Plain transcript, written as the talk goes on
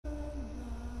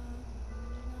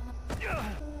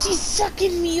She's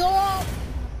sucking me off.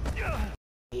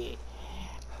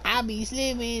 I be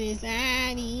slipping and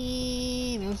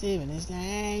sliding. I'm slipping and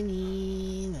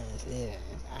sliding. I'm slipping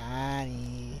and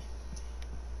sliding.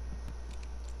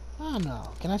 Oh no.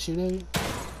 Can I shoot at it?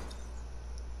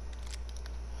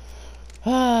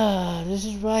 Ah, this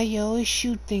is why you always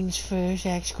shoot things first,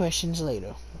 ask questions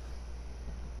later.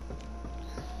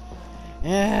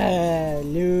 Ah,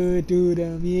 look to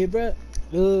the mirror.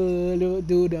 Look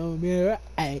to the mirror.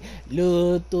 Ay,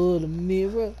 look to the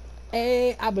mirror.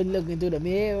 Hey, I've been looking through the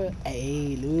mirror.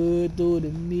 Hey, look through the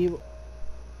mirror.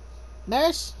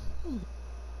 Nurse?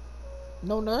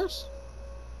 No nurse?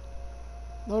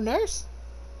 No nurse?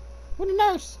 Where's the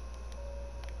nurse?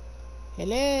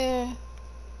 Hello?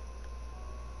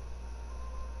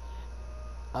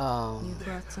 You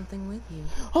brought something with you.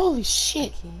 Holy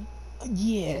shit! Key?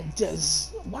 Yeah, it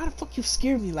does. Why the fuck you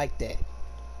scare me like that?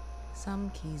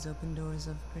 Some keys open doors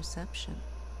of perception,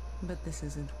 but this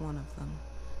isn't one of them.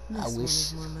 This one wish.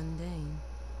 is more mundane,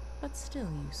 but still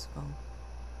useful.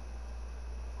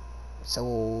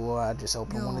 So I just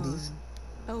open Go one of on. these.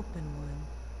 Open one.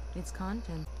 Its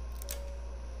content.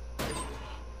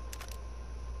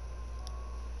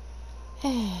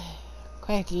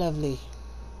 Quite lovely.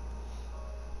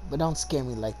 But don't scare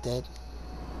me like that.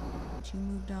 You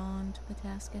moved on to the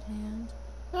task at hand?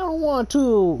 I don't want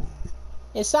to.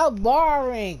 It's so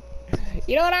boring.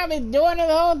 You know what I've been doing the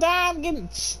whole time?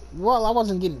 Well, I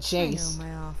wasn't getting chased. I know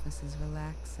my office is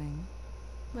relaxing,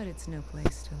 but it's no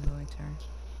place to loiter.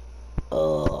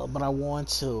 But I want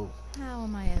to. How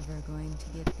am I ever going to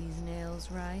get these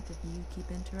nails right if you keep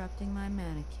interrupting my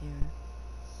manicure?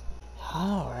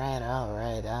 Alright.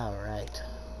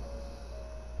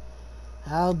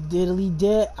 I'll diddle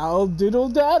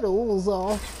daddles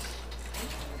off.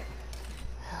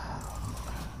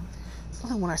 It's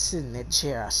only when I sit in that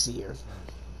chair I see her.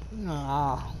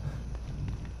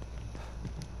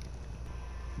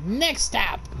 Next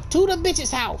stop, to the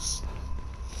bitch's house.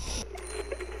 It's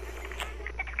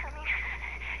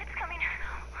coming.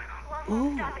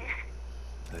 Ooh. Stop it.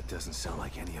 That doesn't sound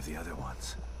like any of the other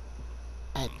ones.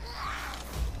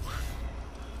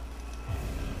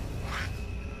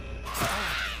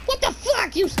 What the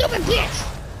fuck, you stupid bitch!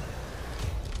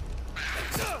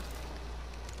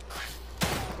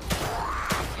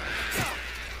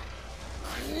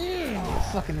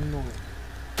 Fucking annoying.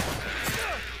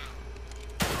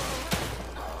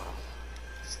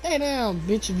 Stay down,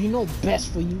 bitch, if you know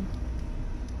best for you.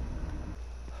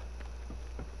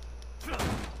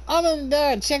 Other than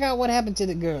that, check out what happened to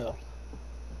the girl.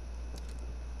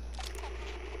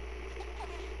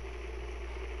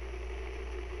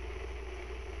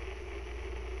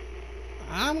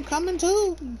 I'm coming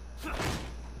too.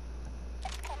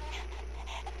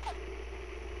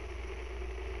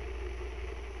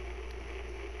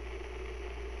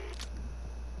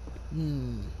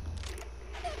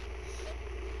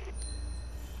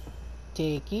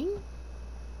 Taking.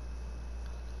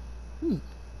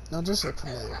 No, just look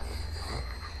familiar.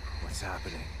 What's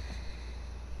happening?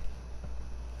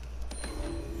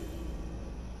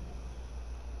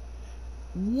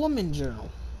 Woman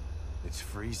journal. It's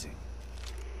freezing.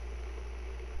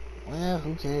 Well,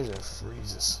 who cares if it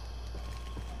freezes?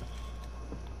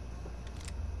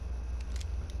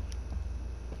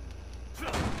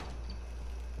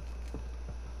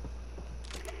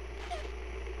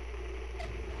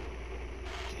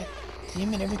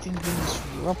 Damn it, everything's being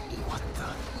disrupted.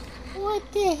 What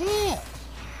the hell?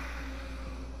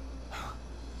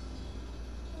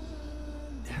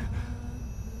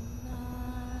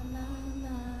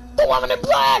 The woman in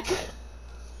black!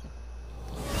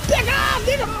 Back off,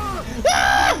 nigga!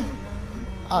 Ah!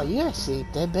 Oh, you actually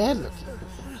ain't that bad looking.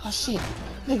 Oh shit,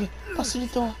 nigga, bust through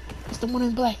the door. It's the woman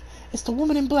in black. It's the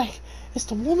woman in black. It's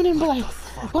the woman in black.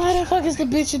 Why the fuck is the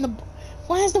bitch in the...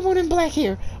 Why is the woman in black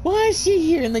here? Why is she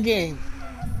here in the game?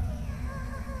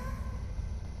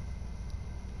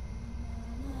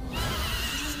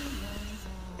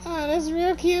 Oh, that's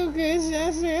real cute, guys.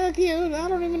 That's real cute. I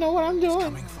don't even know what I'm It's doing.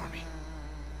 coming for me.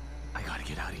 I gotta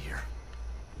get out of here.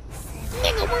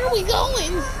 Nigga, where are we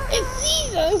going? It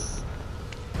sees us.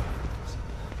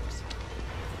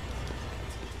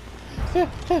 Gotta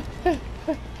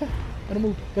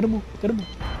move. Kale, I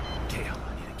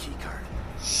need a key card.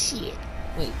 Shit.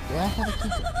 Wait, do I have a key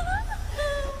card?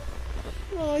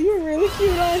 Oh, you're really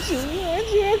cute, aren't you?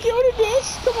 Aren't you a cutie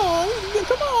bitch? Come on.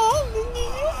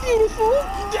 You're beautiful.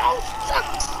 Oh, fuck.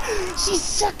 She's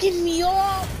sucking me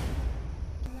off.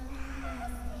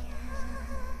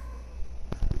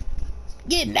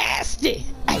 Get nasty.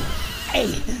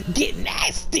 Hey, get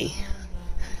nasty.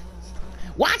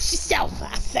 Watch yourself.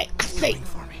 I say. Coming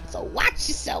for me. So watch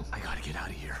yourself. I gotta get out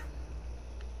of here.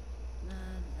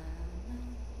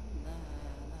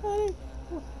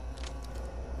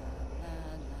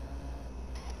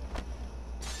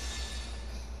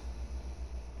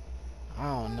 I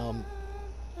don't know.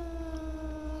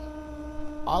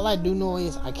 All I do know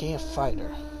is I can't fight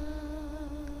her.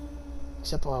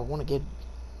 Except I want to get...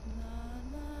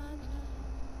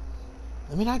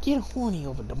 Let me not get horny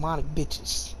over demonic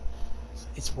bitches.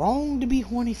 It's wrong to be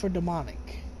horny for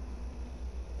demonic.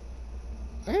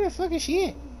 Where the fuck is she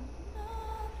at?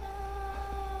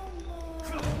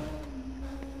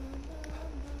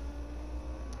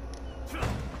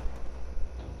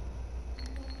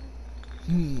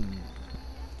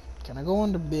 Can I go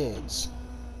under beds?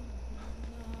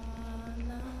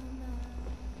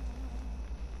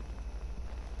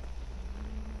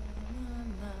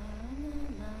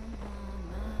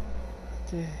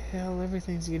 What the hell?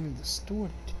 Everything's getting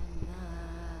distorted.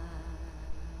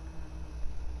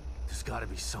 There's gotta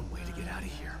be some way to get out of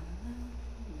here.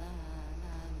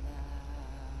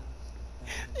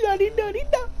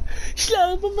 La-di-da-di-da.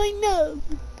 Slap on my nose.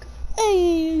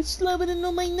 Hey, slap it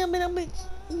on my nose, bitch.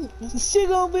 She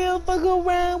gon' be fuck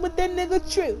around with that nigga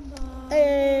True.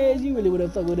 Hey, you really wanna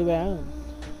fuck with around.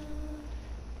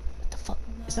 What the fuck?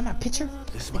 Is that my picture?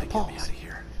 This might get me out of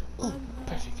here. Ooh,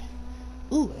 perfect.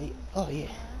 Ooh, oh yeah.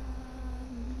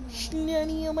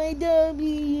 Snotty on my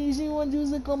doggy. She wants to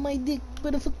suck on my dick.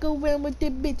 Better fuck around with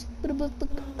that bitch. Better fuck.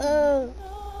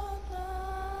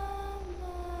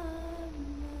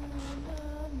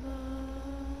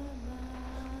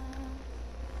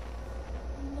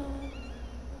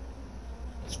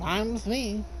 It's fine with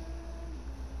me.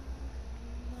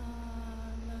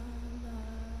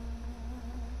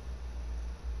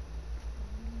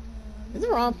 Is it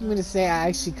wrong for me to say I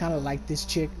actually kind of like this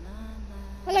chick?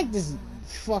 I like this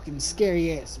fucking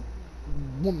scary ass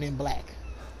woman in black.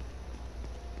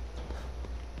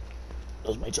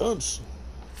 That's my chance.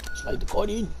 Slide the card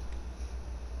in.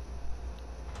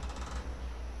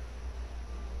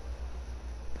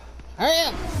 Hurry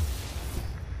up!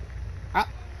 Ah.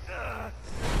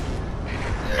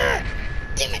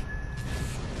 Damn it!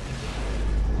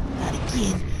 Not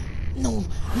again. No,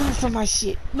 not for my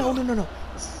shit. No.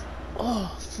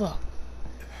 Oh, fuck.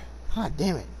 Ah,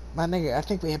 damn it. My nigga, I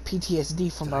think we had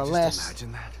PTSD from our last...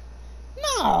 Imagine that?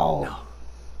 No! No.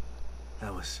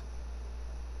 That was...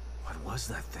 What was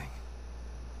that thing?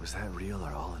 Was that real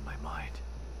or all in my mind?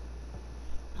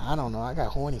 I don't know. I got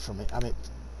horny from it. I mean...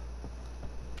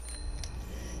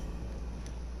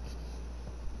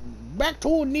 Back to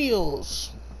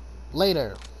O'Neill's.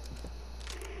 Later.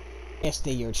 Yes,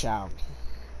 they're your child.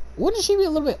 Wouldn't she be a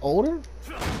little bit older?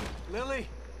 Lily!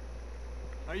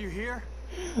 Are you here?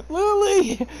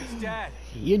 Lily! It's Dad.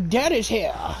 Your dad is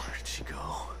here. Where'd she go?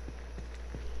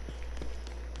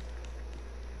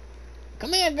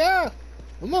 Come here, girl.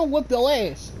 I'm gonna whip your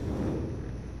ass.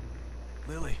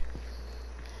 Lily.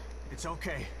 It's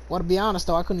okay. Well, to be honest,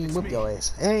 though, I couldn't even whip your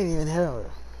ass. I ain't even her.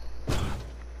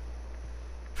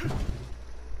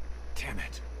 Damn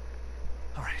it.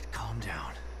 Alright, calm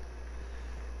down.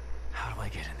 How do I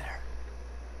get in there?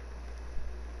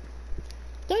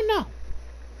 Don't know.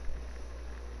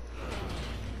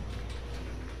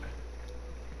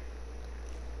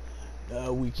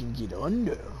 Now we can get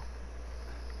under.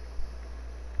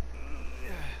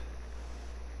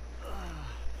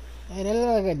 Hey, that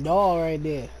look like a doll right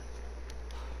there.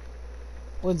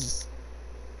 What's this?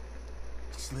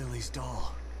 It's Lily's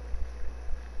doll.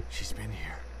 She's been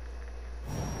here.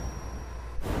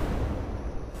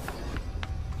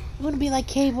 You wanna be like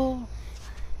Cable?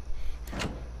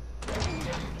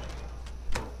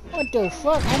 What the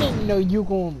fuck? I didn't know you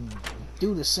gonna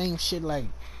do the same shit like...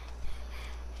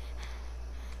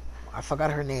 I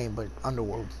forgot her name, but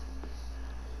Underworld.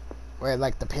 Where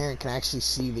like the parent can actually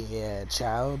see the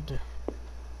child.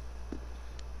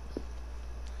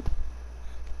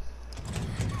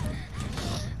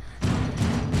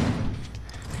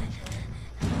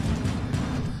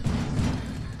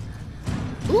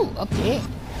 Ooh, up there.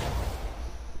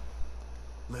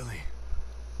 Lily.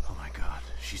 Oh my god,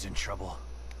 she's in trouble.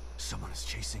 Someone is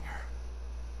chasing her.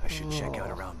 I should check out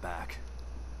around back.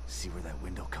 See where that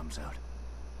window comes out.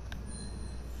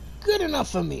 Good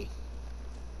enough for me.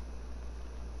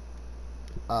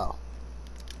 Oh.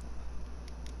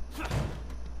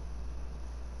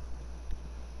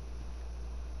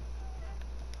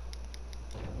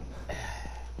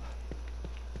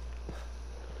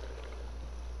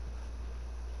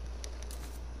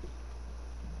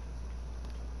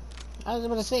 I was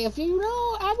about to say, if you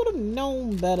know, I would have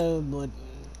known better, but...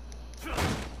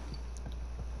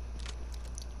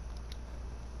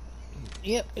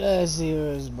 Yep, let's see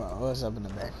what's up in the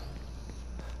back.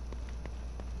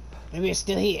 Maybe it's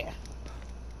still here.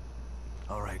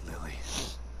 All right, Lily.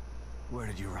 Where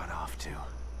did you run off to?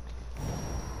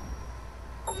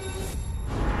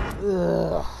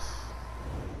 Ugh.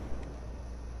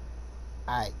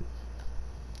 Alright.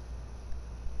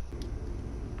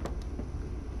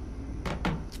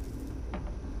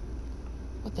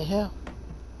 What the hell?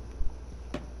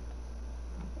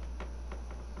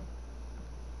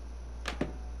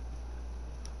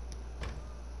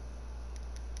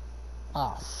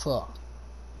 Oh, fuck.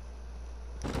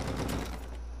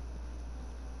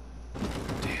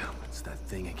 Damn, it's that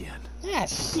thing again. Ah,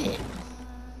 shit.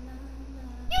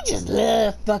 You just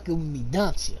love fucking with me,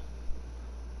 don't you?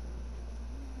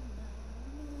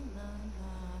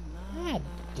 God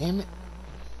damn it.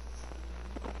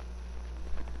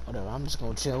 Whatever, I'm just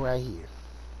gonna chill right here.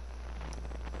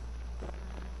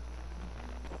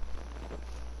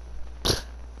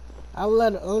 I'll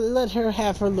let her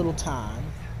have her little time.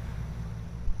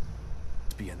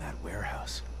 Be in that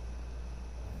warehouse.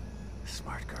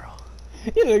 Smart girl.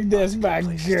 You look, that's Lots of my good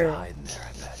places to girl. hide in there,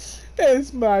 I bet.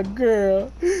 That's my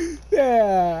girl.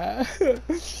 Yeah.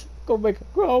 Gonna make a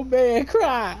grown man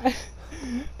cry.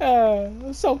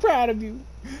 I'm so proud of you.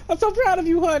 I'm so proud of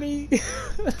you, honey.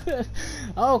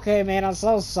 Okay, man, I'm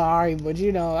so sorry, but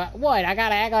you know, what? I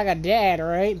gotta act like a dad,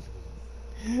 right?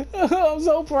 I'm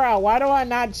so proud. Why do I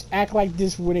not act like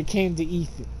this when it came to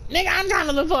Ethan? Nigga, I'm trying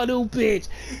to look for a new bitch.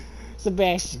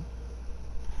 Sebastian.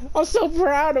 I'm so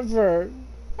proud of her.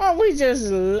 Oh,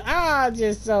 I'm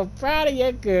just so proud of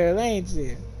your girl, ain't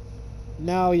you?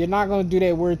 No, you're not gonna do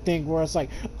that weird thing where it's like,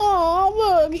 oh,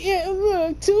 look, yeah,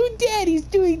 look, two daddies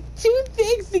doing two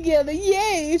things together.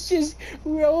 Yay! It's just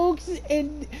Rogues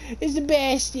and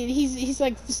Sebastian. He's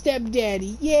like the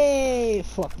stepdaddy. Yay!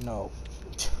 Fuck no.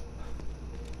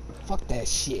 Fuck that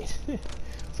shit.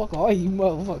 Fuck all you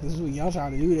motherfuckers when y'all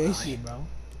trying to do that shit, bro.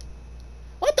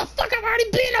 What the fuck? I've already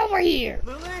been over here.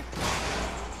 Lily?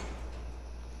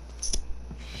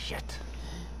 Shit.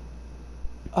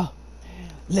 Oh,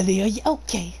 Lily, are you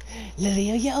okay?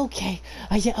 Lily, are you okay?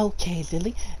 Are you okay,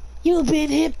 Lily? You've been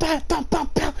hit by,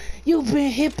 you've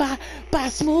been hit by a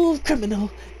smooth criminal.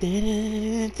 I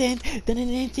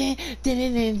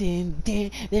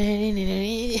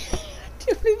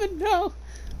don't even know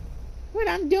what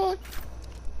I'm doing.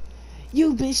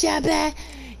 You've been shot by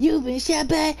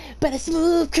a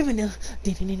smooth criminal.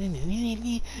 You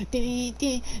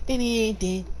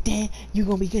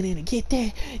gonna be gonna get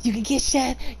there. You can get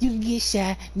shot. You can get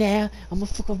shot. Now I'ma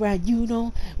fuck around. You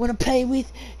don't wanna play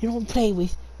with. You don't play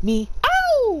with me.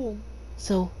 Oh!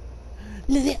 So,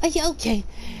 Lily, are you okay?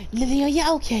 Lily, are you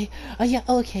okay? Are you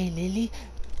okay, Lily?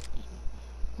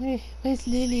 Where's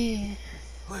Lily?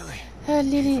 Lily.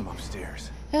 Lily. Came from upstairs.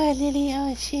 Oh, Lily,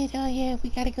 oh shit, oh yeah, we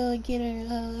gotta go and get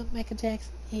her, Michael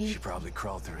Jackson. Yeah, She probably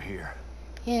crawled through here.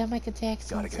 yeah, Michael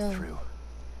Jackson. Gotta get through.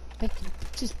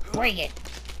 Just bring it.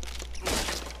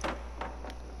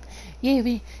 Yeah,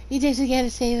 we just gotta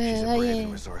save her. She's a Oh brave yeah.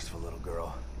 and resourceful little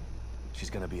girl. She's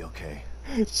gonna be okay.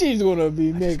 She's gonna be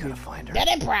I just making gotta find her.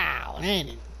 Daddy proud, ain't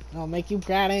it? Gonna make you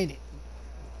proud, ain't it?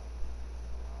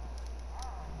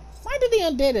 Why did the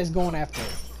undead is going after her?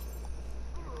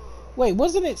 Wait,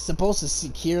 wasn't it supposed to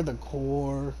secure the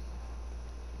core?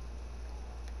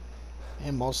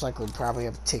 And most likely probably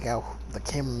have to take out the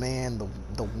cameraman,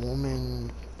 the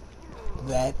woman,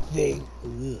 that thing.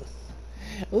 Ugh.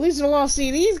 At least we won't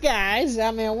see these guys.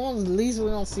 I mean, at least we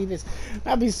don't see this.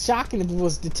 That'd be shocking if it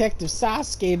was Detective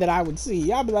Sasuke that I would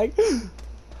see. I'd be like,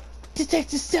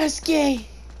 Detective Sasuke!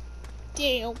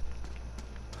 Damn.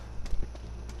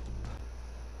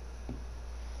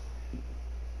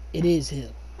 It is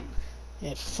him.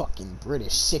 That fucking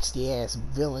British 60-ass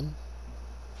villain.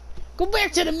 Go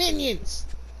back to the minions!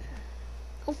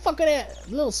 Go fuck with that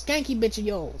little skanky bitch of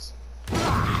yours. You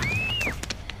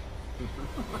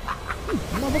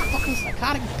motherfucking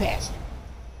psychotic bastard.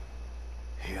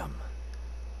 Him.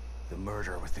 The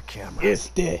murderer with the camera. It's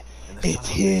And the it's son of a bitch is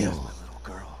him. my little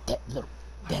girl. That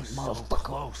I was so motherfucker.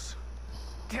 close.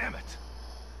 Damn it.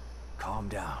 Calm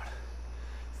down.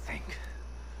 Think.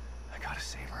 I gotta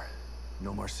save her.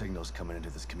 No more signals coming into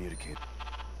this communicator.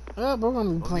 We're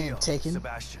gonna be playing O'Neal, Taken.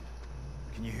 Sebastian,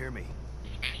 can you hear me? Is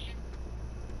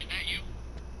that you?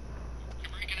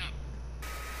 You're breaking up.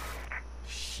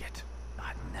 Shit.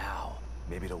 Not now.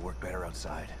 Maybe it'll work better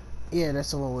outside. Yeah,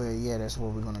 that's what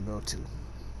we're gonna go to.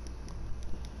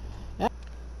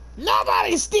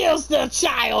 Nobody steals the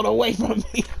child away from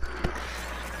me.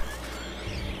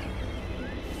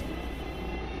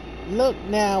 Look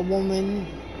now, woman.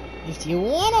 If you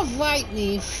wanna fight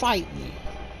me, fight me.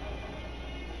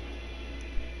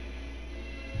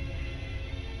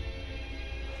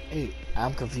 Hey,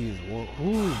 I'm confused. Who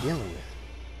are we dealing with?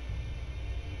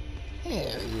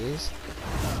 There he is.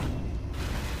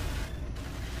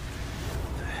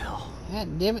 What the hell?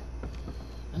 God damn it.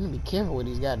 I'm gonna be careful with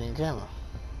these goddamn camera.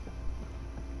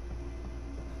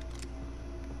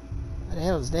 What the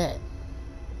hell is that?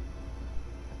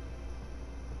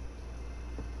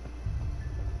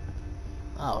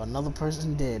 Oh, another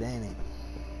person dead, ain't it?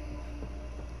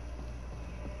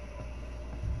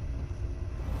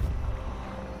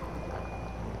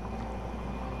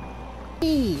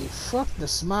 Hey, fuck the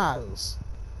smiles.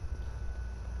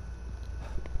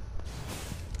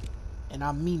 And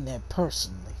I mean that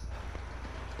personally.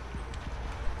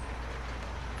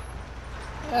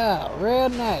 Oh, real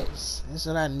nice. That's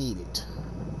what I needed.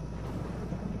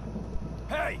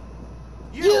 Hey!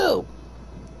 You!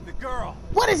 The girl!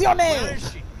 What is your Where name?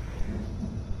 is she?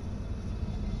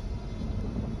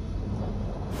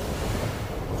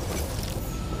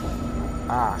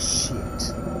 Ah,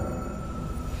 shit.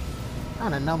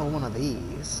 Not another one of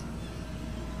these.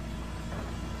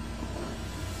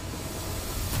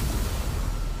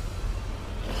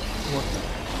 What the?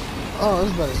 Oh,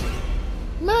 this brother's.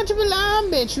 Multiple alarm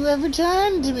bits, you have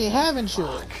returned to me, haven't you?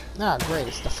 Ah, great.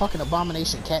 It's the fucking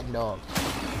abomination cat and dog.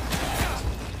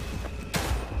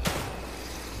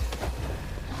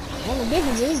 Well, the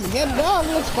difference is the cat and dog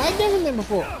looks quite different than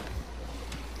before.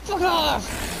 Fuck off!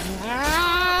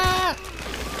 Ah!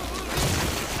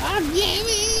 Ah, damn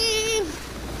it!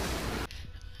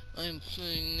 I'm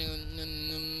putting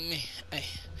nigga me.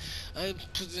 I'm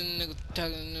putting nigga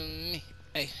talking to me.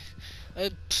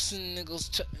 I'm putting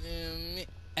niggas talking to me.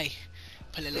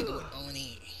 Pull a leg with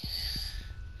Oni.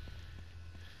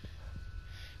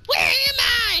 Where am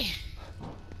I?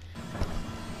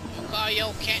 You call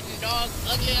your cat and dog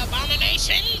ugly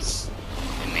abominations?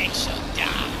 It makes you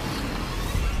die.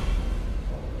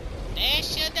 They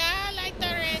should die like the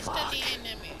rest of the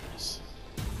enemies.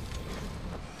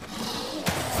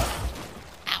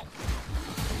 Ow.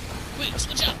 Quick,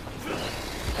 switch up.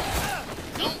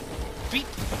 Don't beat.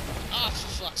 Oh,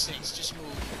 for fuck's sakes, just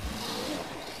move.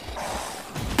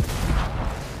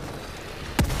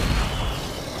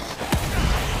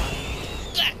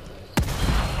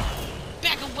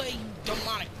 Back away, you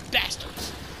demonic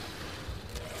bastards.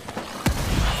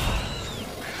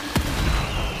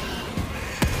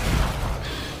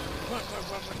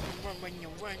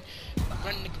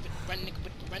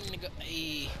 Run, nigga,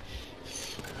 ayy.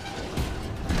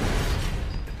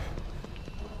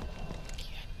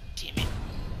 God damn it.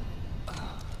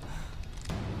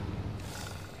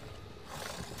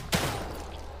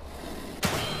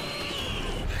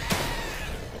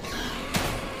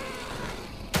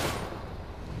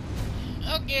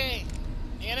 Okay,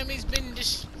 the enemy's been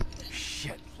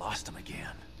Shit, lost him again.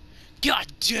 God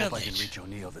damn Hope I can it. reach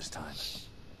O'Neill this time.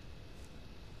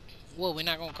 What, we're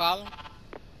not gonna call him?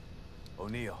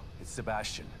 O'Neill, it's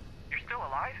Sebastian. You're still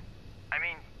alive? I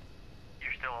mean,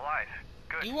 you're still alive.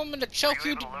 Good. You want me to Were choke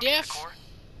you able to locate the death? core?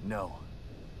 No,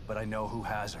 but I know who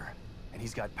has her. And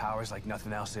he's got powers like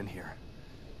nothing else in here.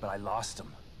 But I lost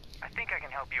him. I think I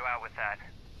can help you out with that.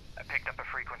 I picked up a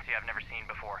frequency I've never seen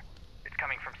before. It's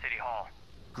coming from City Hall.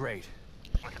 Great.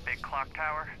 With a big clock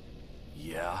tower?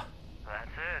 Yeah?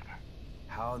 That's it.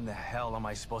 How in the hell am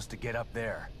I supposed to get up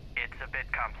there? It's a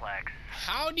bit complex.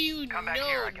 How do you Come back know?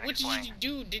 here, I can What did you explain.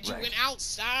 do? Did you Right. went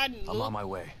outside and I'm look? on my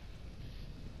way.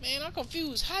 Man, I'm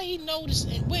confused. How he know this?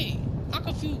 Wait, I'm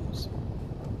confused.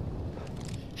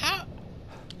 How?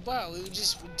 Bro, we were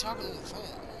just talking on the phone.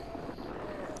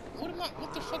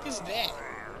 What the fuck is that?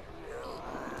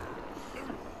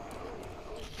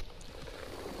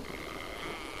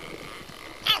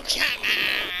 Oh, come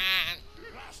on!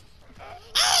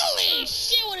 Holy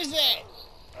shit, what is that?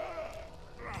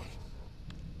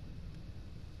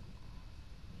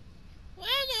 Why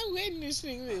am I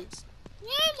witnessing this?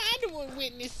 Why am I the one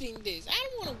witnessing this? I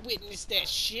don't want to witness that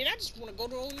shit. I just want to go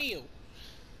to O'Neill.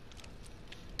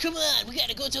 Come on, we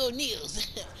gotta go to O'Neill's.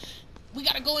 We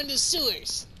gotta go into the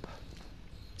sewers.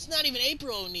 It's not even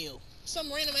April O'Neil. Some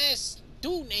random ass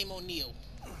dude named O'Neill.